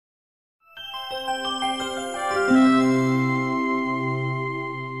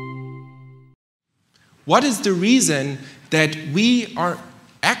What is the reason that we are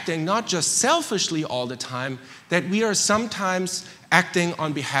acting not just selfishly all the time, that we are sometimes acting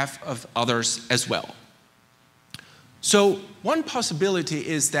on behalf of others as well? So one possibility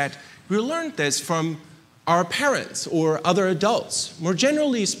is that we learned this from our parents or other adults. More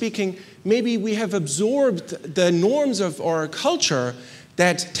generally speaking, maybe we have absorbed the norms of our culture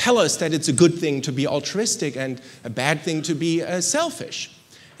that tell us that it's a good thing to be altruistic and a bad thing to be selfish.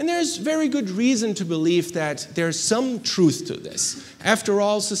 And there's very good reason to believe that there's some truth to this. After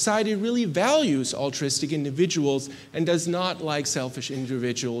all, society really values altruistic individuals and does not like selfish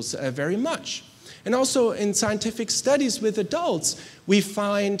individuals very much. And also in scientific studies with adults, we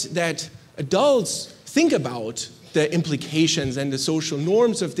find that adults think about the implications and the social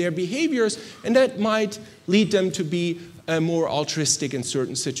norms of their behaviors, and that might lead them to be more altruistic in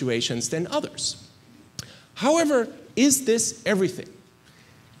certain situations than others. However, is this everything?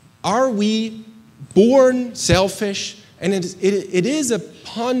 Are we born selfish? And it is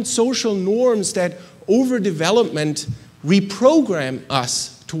upon social norms that overdevelopment reprogram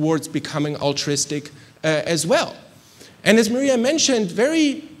us towards becoming altruistic as well. And as Maria mentioned,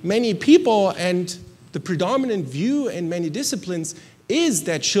 very many people, and the predominant view in many disciplines is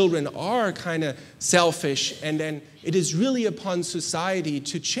that children are kind of selfish, and then it is really upon society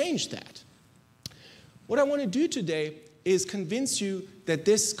to change that. What I want to do today is convince you that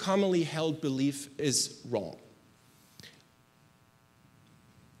this commonly held belief is wrong.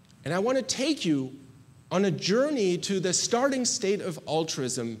 And I want to take you on a journey to the starting state of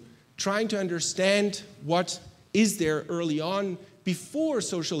altruism, trying to understand what is there early on before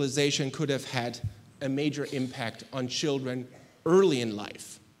socialization could have had a major impact on children early in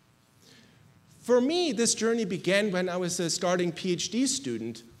life. For me, this journey began when I was a starting PhD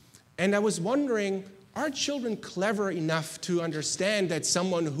student, and I was wondering, are children clever enough to understand that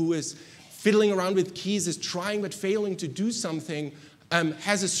someone who is fiddling around with keys, is trying but failing to do something,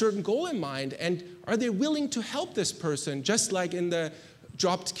 has a certain goal in mind, and are they willing to help this person, just like in the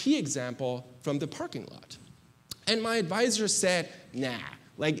dropped key example from the parking lot? And my advisor said, nah,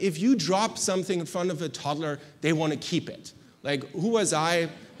 like if you drop something in front of a toddler, they want to keep it. Like, who was I,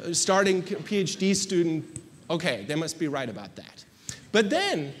 starting PhD student? Okay, they must be right about that. But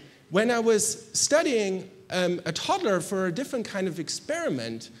then, when I was studying a toddler for a different kind of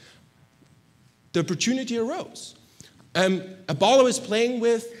experiment, the opportunity arose. A ball I was playing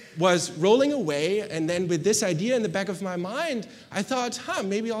with was rolling away, and then with this idea in the back of my mind, I thought,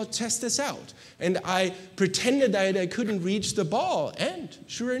 maybe I'll test this out. And I pretended that I couldn't reach the ball, and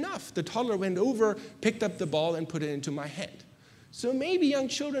sure enough, the toddler went over, picked up the ball, and put it into my hand. So maybe young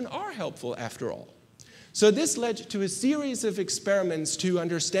children are helpful after all. So this led to a series of experiments to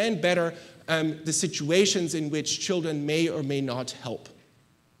understand better the situations in which children may or may not help.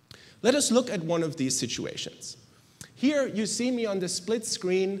 Let us look at one of these situations. Here you see me on the split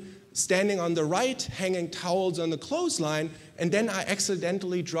screen, standing on the right, hanging towels on the clothesline, and then I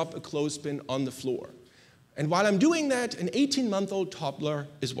accidentally drop a clothespin on the floor. And while I'm doing that, an 18-month-old toddler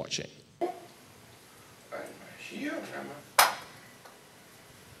is watching.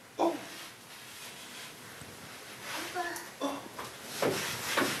 Oh.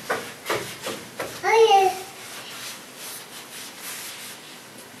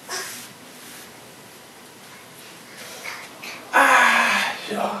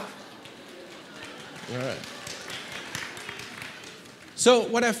 All right. So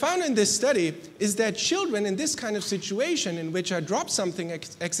what I found in this study is that children in this kind of situation in which I drop something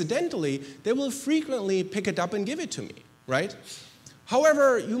accidentally, they will frequently pick it up and give it to me, right?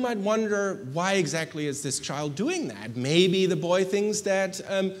 However, you might wonder, why exactly is this child doing that? Maybe the boy thinks that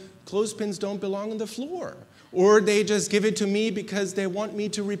clothespins don't belong on the floor. Or they just give it to me because they want me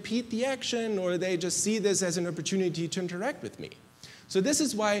to repeat the action, or they just see this as an opportunity to interact with me. So this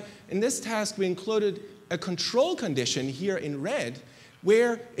is why in this task we included a control condition here in red,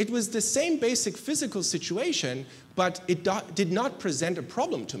 where it was the same basic physical situation, but it did not present a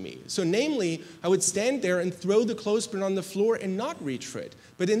problem to me. So namely, I would stand there and throw the clothespin on the floor and not reach for it.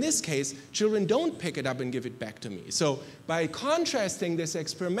 But in this case, children don't pick it up and give it back to me. So by contrasting this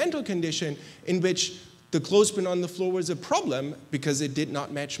experimental condition in which the clothespin on the floor was a problem because it did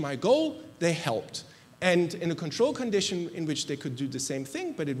not match my goal, they helped. And in a control condition in which they could do the same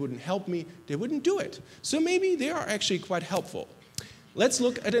thing, but it wouldn't help me, they wouldn't do it. So maybe they are actually quite helpful. Let's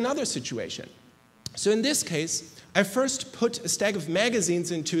look at another situation. So in this case, I first put a stack of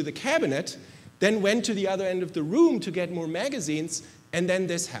magazines into the cabinet, then went to the other end of the room to get more magazines, and then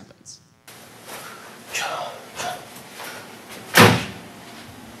this happens.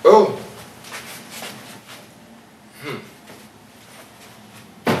 Oh!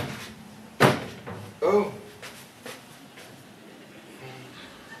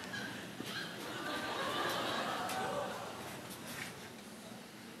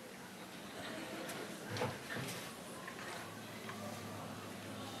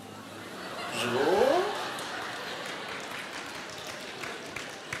 So.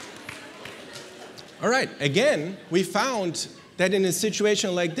 All right, again, we found that in a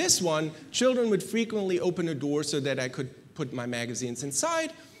situation like this one, children would frequently open a door so that I could put my magazines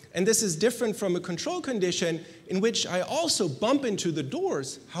inside. And this is different from a control condition in which I also bump into the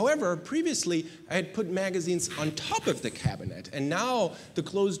doors. However, previously, I had put magazines on top of the cabinet. And now the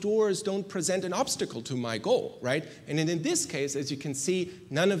closed doors don't present an obstacle to my goal, right? And in this case, as you can see,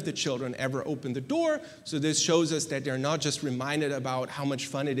 none of the children ever open the door. So this shows us that they're not just reminded about how much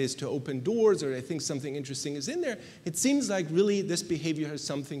fun it is to open doors or they think something interesting is in there. It seems like really this behavior has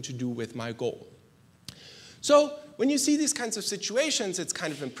something to do with my goal. So when you see these kinds of situations, it's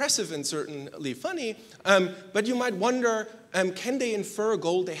kind of impressive and certainly funny, but you might wonder, can they infer a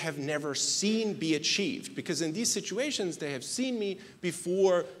goal they have never seen be achieved? Because in these situations, they have seen me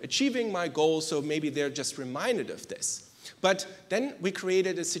before achieving my goal, so maybe they're just reminded of this. But then we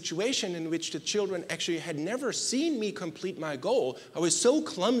created a situation in which the children actually had never seen me complete my goal. I was so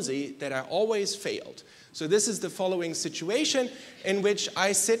clumsy that I always failed. So this is the following situation in which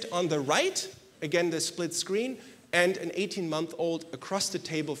I sit on the right, again, the split screen, and an 18-month-old across the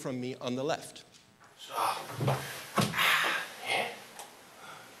table from me on the left. So.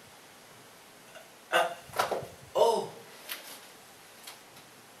 Oh.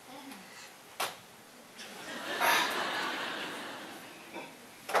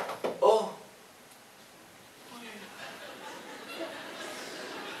 Oh.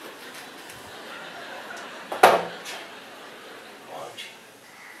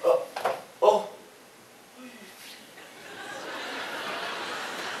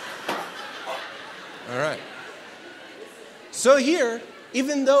 All right. So here,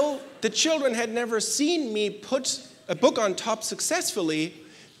 even though the children had never seen me put a book on top successfully,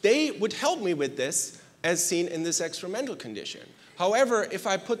 they would help me with this, as seen in this experimental condition. However, if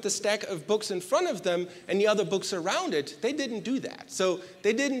I put the stack of books in front of them and the other books around it, they didn't do that. So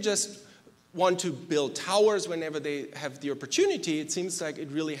they didn't just want to build towers whenever they have the opportunity. It seems like it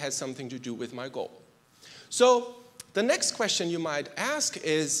really has something to do with my goal. So the next question you might ask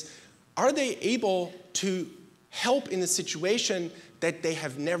is, are they able to help in a situation that they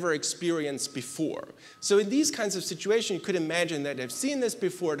have never experienced before? So in these kinds of situations, you could imagine that they've seen this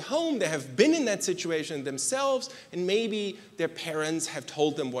before at home, they have been in that situation themselves, and maybe their parents have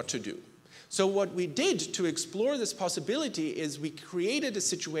told them what to do. So what we did to explore this possibility is we created a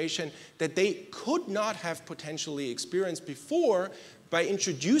situation that they could not have potentially experienced before by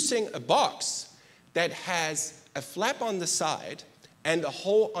introducing a box that has a flap on the side and a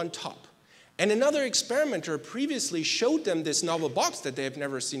hole on top. And another experimenter previously showed them this novel box that they have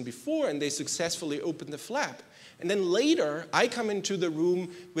never seen before, and they successfully opened the flap. And then later, I come into the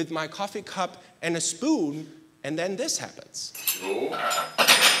room with my coffee cup and a spoon, and then this happens.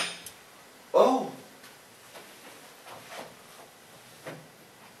 Oh.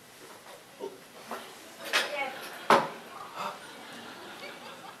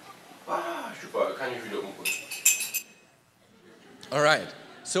 Ah, super, kann ich wieder umrühren. All right.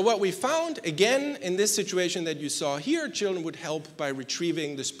 So what we found, again, in this situation that you saw here, children would help by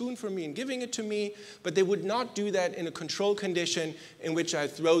retrieving the spoon from me and giving it to me, but they would not do that in a control condition in which I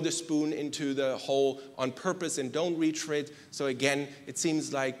throw the spoon into the hole on purpose and don't reach for it. So again, it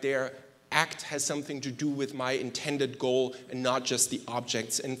seems like their act has something to do with my intended goal and not just the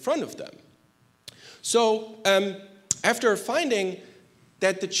objects in front of them. So after finding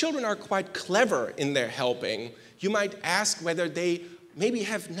that the children are quite clever in their helping, you might ask whether they maybe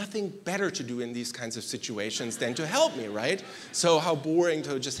have nothing better to do in these kinds of situations than to help me, right? So how boring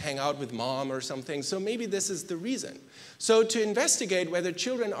to just hang out with mom or something. So maybe this is the reason. So to investigate whether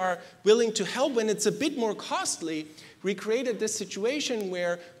children are willing to help when it's a bit more costly, we created this situation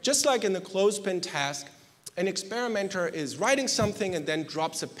where, just like in the clothespin task, an experimenter is writing something and then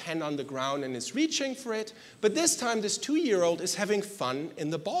drops a pen on the ground and is reaching for it. But this time, this 2-year-old is having fun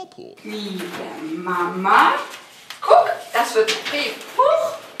in the ball pool. Liebe Mama, guck, das wird okay.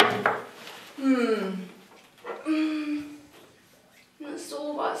 Huch. Na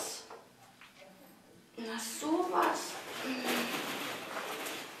sowas. Na sowas.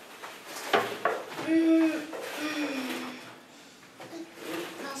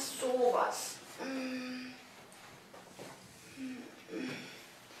 Na sowas.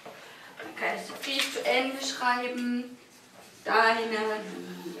 Dann kann ich die Brief zu Ende schreiben. Deine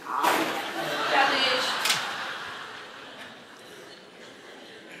Lia. Fertig.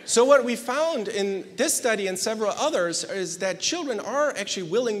 So what we found in this study and several others is that children are actually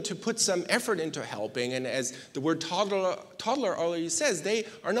willing to put some effort into helping. And as the word toddler already says, they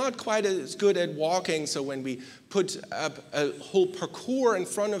are not quite as good at walking. So when we put up a whole parkour in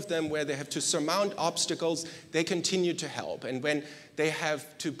front of them where they have to surmount obstacles, they continue to help. And when they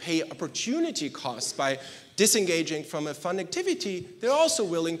have to pay opportunity costs by disengaging from a fun activity, they're also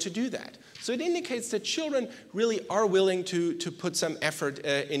willing to do that. So it indicates that children really are willing to put some effort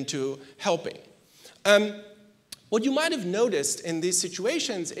into helping. What you might have noticed in these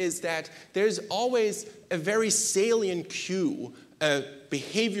situations is that there's always a very salient cue, a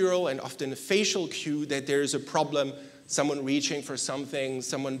behavioral and often a facial cue that there's a problem, someone reaching for something,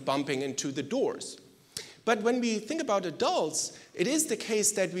 someone bumping into the doors. But when we think about adults, it is the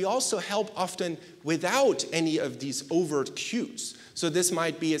case that we also help often without any of these overt cues. So this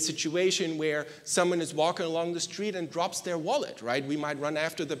might be a situation where someone is walking along the street and drops their wallet, right? We might run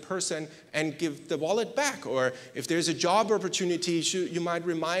after the person and give the wallet back. Or if there's a job opportunity, you might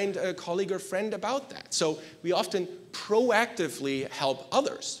remind a colleague or friend about that. So we often proactively help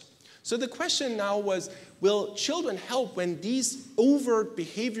others. So the question now was, will children help when these overt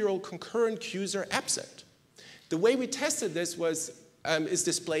behavioral concurrent cues are absent? The way we tested this is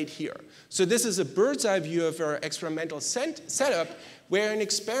displayed here. So this is a bird's eye view of our experimental setup where an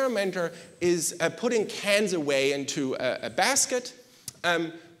experimenter is putting cans away into a basket.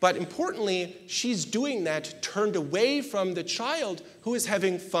 But importantly, she's doing that turned away from the child who is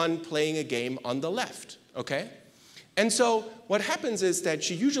having fun playing a game on the left. Okay? And so what happens is that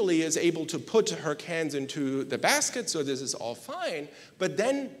she usually is able to put her cans into the basket, so this is all fine. But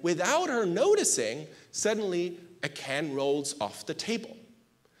then, without her noticing, suddenly a can rolls off the table.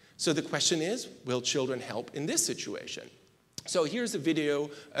 So the question is, will children help in this situation? So here's a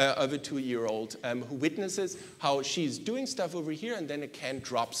video of a 2-year-old who witnesses how she's doing stuff over here, and then a can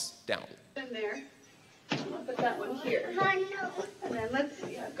drops down. In there. I'll put that one here. And then let's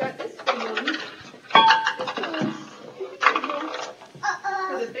see, I've got this big one. This one's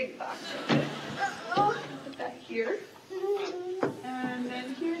for the big box. I'll put that here. And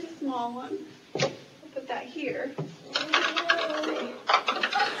then here's a small one. I'll put that here. Let's see.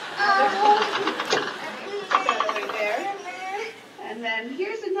 Put that right there. And then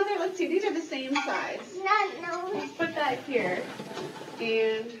here's another, let's see, these are the same size. Let's put that here.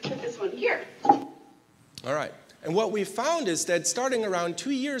 And put this one here. All right. And what we found is that starting around 2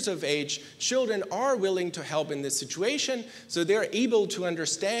 years of age, children are willing to help in this situation. So they're able to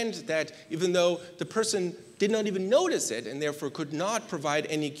understand that even though the person did not even notice it and therefore could not provide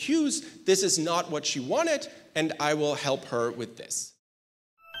any cues, this is not what she wanted, and I will help her with this.